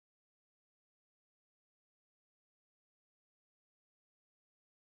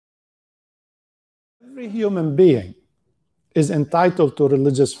Every human being is entitled to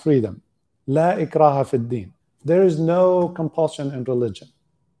religious freedom. لا إكراه في الدين. There is no compulsion in religion.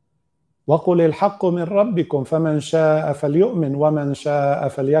 وقل الحق من ربكم فمن شاء فليؤمن ومن شاء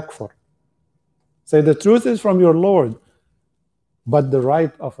فليكفر. Say the truth is from your Lord, but the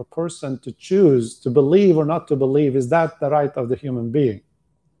right of a person to choose to believe or not to believe, is that the right of the human being?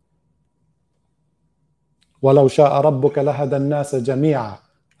 ولو شاء ربك لهدى الناس جميعا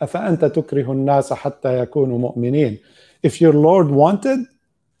أفأنت تكره الناس حتى يكونوا مؤمنين. If your Lord wanted,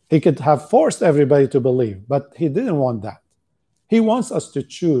 he could have forced everybody to believe, but he didn't want that. He wants us to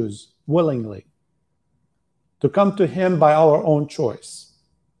choose willingly, to come to him by our own choice.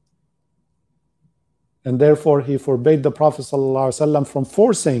 And therefore he forbade the Prophet ﷺ from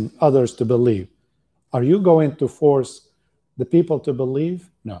forcing others to believe. Are you going to force the people to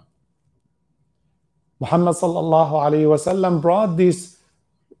believe? No. Muhammad ﷺ brought these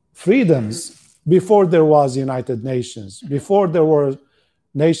freedoms before there was United Nations, before there were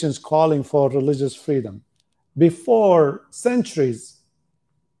nations calling for religious freedom, before centuries,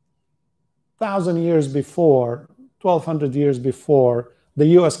 1,000 years before, 1,200 years before, the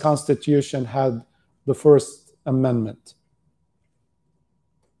US Constitution had the First Amendment,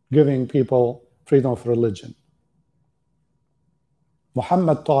 giving people freedom of religion.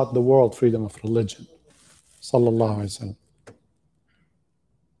 Muhammad taught the world freedom of religion, sallallahu alaihi wasallam.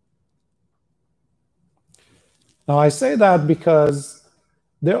 Now I say that because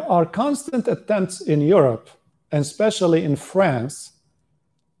there are constant attempts in Europe, and especially in France,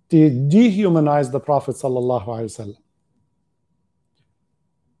 to dehumanize the Prophet sallallahu alaihi wasallam.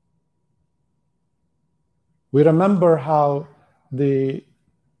 We remember how the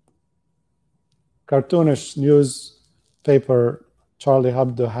cartoonish newspaper Charlie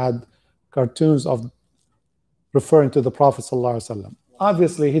Hebdo had cartoons of referring to the Prophet ﷺ.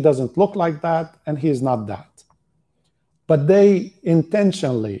 Obviously, he doesn't look like that, and he is not that. But they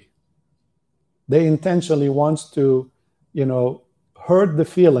intentionally want to, hurt the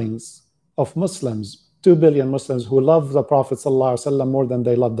feelings of Muslims, 2 billion Muslims who love the Prophet ﷺ more than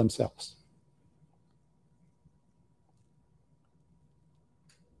they love themselves.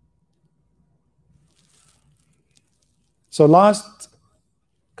 So last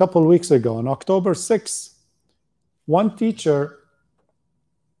couple weeks ago, on October 6th, one teacher,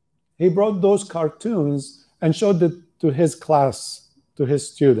 he brought those cartoons and showed it to his class, to his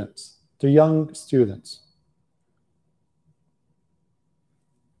students, to young students.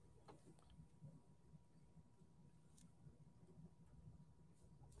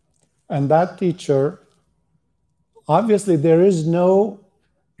 And that teacher, obviously there is no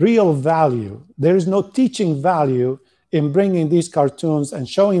real value, there is no teaching value in bringing these cartoons and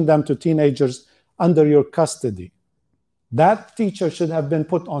showing them to teenagers under your custody. That teacher should have been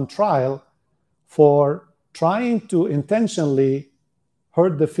put on trial for trying to intentionally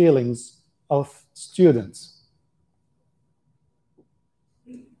hurt the feelings of students.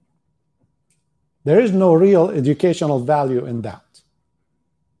 There is no real educational value in that.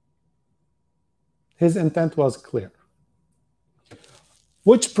 His intent was clear,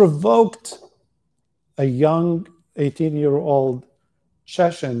 which provoked a young 18-year-old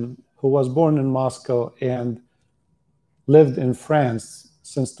Chechen who was born in Moscow and lived in France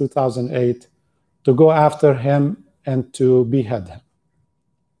since 2008 to go after him and to behead him.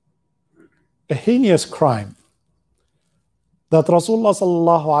 A heinous crime that Rasulullah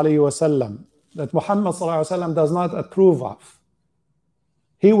sallallahu alaihi wasallam, that Muhammad sallallahu alaihi wasallam does not approve of.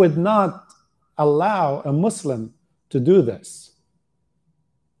 He would not allow a Muslim to do this.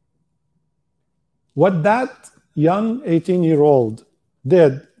 What that young 18-year-old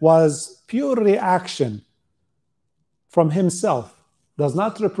did was pure reaction from himself, does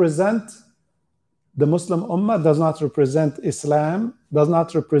not represent the Muslim Ummah, does not represent Islam, does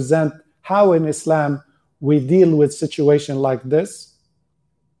not represent how in Islam we deal with situations like this.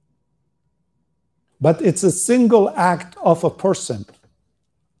 But it's a single act of a person.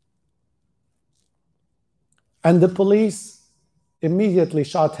 And the police immediately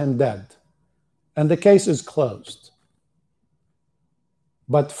shot him dead. And the case is closed.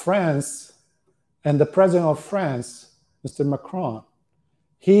 But France and the president of France, Mr. Macron,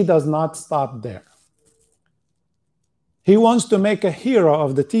 he does not stop there. He wants to make a hero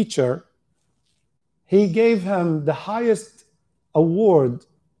of the teacher. He gave him the highest award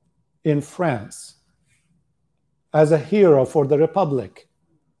in France as a hero for the Republic.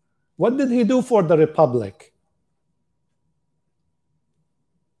 What did he do for the Republic?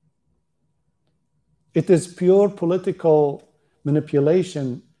 It is pure political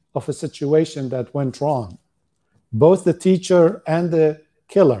manipulation of a situation that went wrong. Both the teacher and the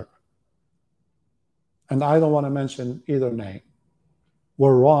killer and I don't want to mention either name,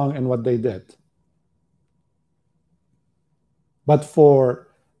 were wrong in what they did. But for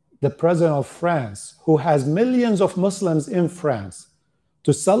the president of France, who has millions of Muslims in France,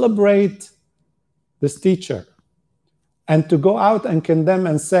 to celebrate this teacher and to go out and condemn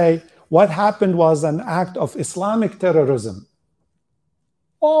and say what happened was an act of Islamic terrorism.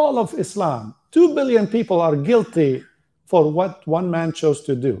 All of Islam, 2 billion people are guilty for what one man chose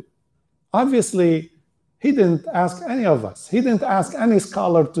to do. Obviously, he didn't ask any of us. He didn't ask any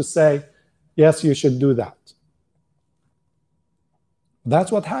scholar to say, yes, you should do that.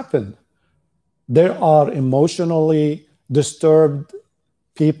 That's what happened. There are emotionally disturbed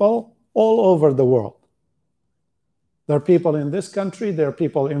people all over the world. There are people in this country, there are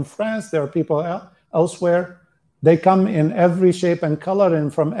people in France, there are people elsewhere. They come in every shape and color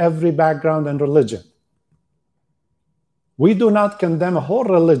and from every background and religion. We do not condemn a whole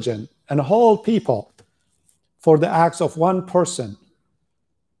religion and a whole people for the acts of one person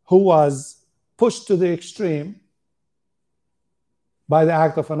who was pushed to the extreme by the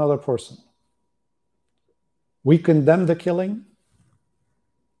act of another person. We condemn the killing.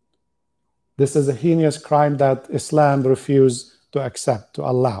 This is a heinous crime that Islam refused to accept, to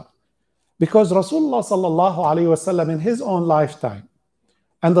allow. Because Rasulullah sallallahu alaihi wasallam in his own lifetime,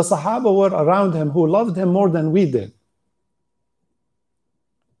 and the Sahaba were around him who loved him more than we did.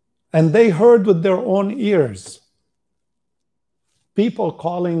 And they heard with their own ears people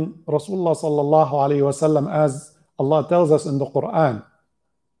calling Rasulullah sallallahu alaihi wasallam, as Allah tells us in the Quran,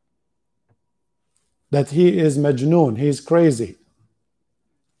 that he is majnoon, he is crazy.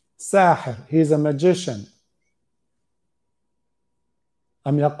 Sahir, he is a magician.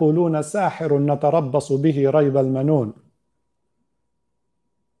 أم يقولون ساحر نتربص به ريب المنون.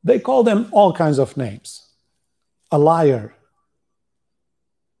 They call them all kinds of names. A liar,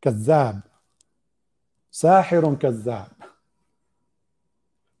 كذاب, ساحر كذاب.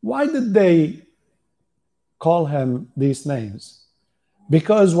 Why did they call him these names?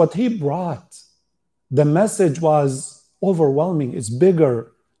 Because what he brought, the message was overwhelming. It's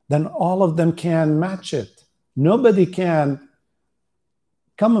bigger than all of them can match it. Nobody can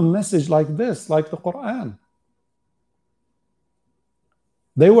come a message like this, like the Quran.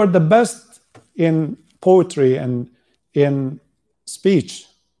 They were the best in poetry and in speech,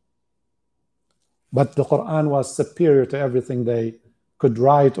 but the Quran was superior to everything they could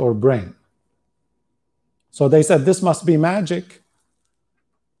write or bring. So they said, this must be magic.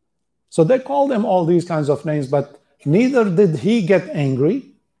 So they called him all these kinds of names, but neither did he get angry,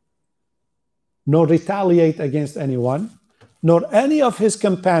 nor retaliate against anyone, nor any of his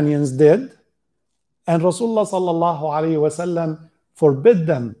companions did. And Rasulullah sallallahu alaihi wasallam forbid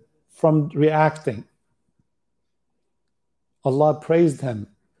them from reacting. Allah praised him.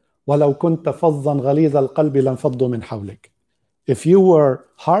 وَلَوْ كُنْتَ فَظًّا غَلِيظَ الْقَلْبِ لَانْفَضُّوا مِنْ حَوْلِكَ. If you were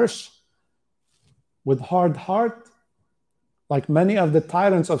harsh, with hard heart, like many of the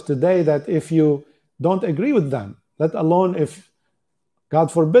tyrants of today, that if you don't agree with them, let alone if,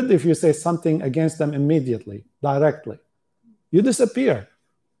 God forbid, if you say something against them immediately, directly, you disappear.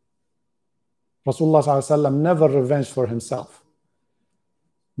 Rasulullah ﷺ never revenged for himself.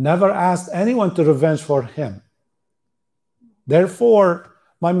 Never asked anyone to revenge for him. Therefore,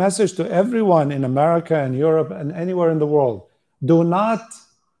 my message to everyone in America and Europe and anywhere in the world, do not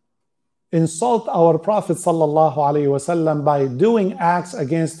insult our Prophet ﷺ by doing acts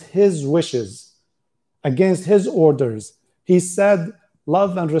against his wishes, against his orders. He said,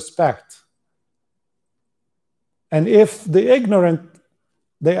 love and respect. And if the ignorant,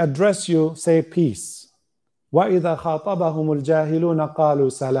 they address you, say peace. وَإِذَا خَاطَبَهُمُ الْجَاهِلُونَ قَالُوا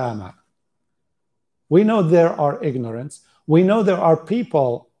سَلَامًا. We know there are ignorance. We know there are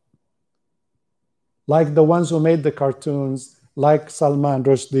people like the ones who made the cartoons, like Salman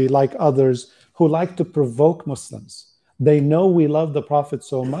Rushdie, like others, who like to provoke Muslims. They know we love the Prophet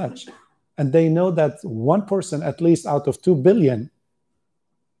so much, and they know that one person, at least out of 2 billion,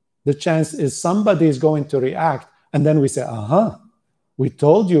 the chance is somebody is going to react, and then we say, we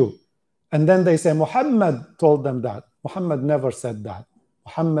told you. And then they say, Muhammad told them that. Muhammad never said that.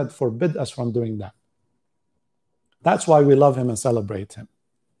 Muhammad forbid us from doing that. That's why we love him and celebrate him.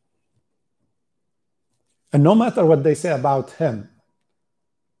 And no matter what they say about him,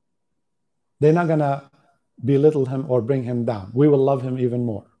 they're not going to belittle him or bring him down. We will love him even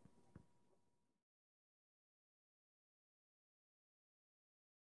more.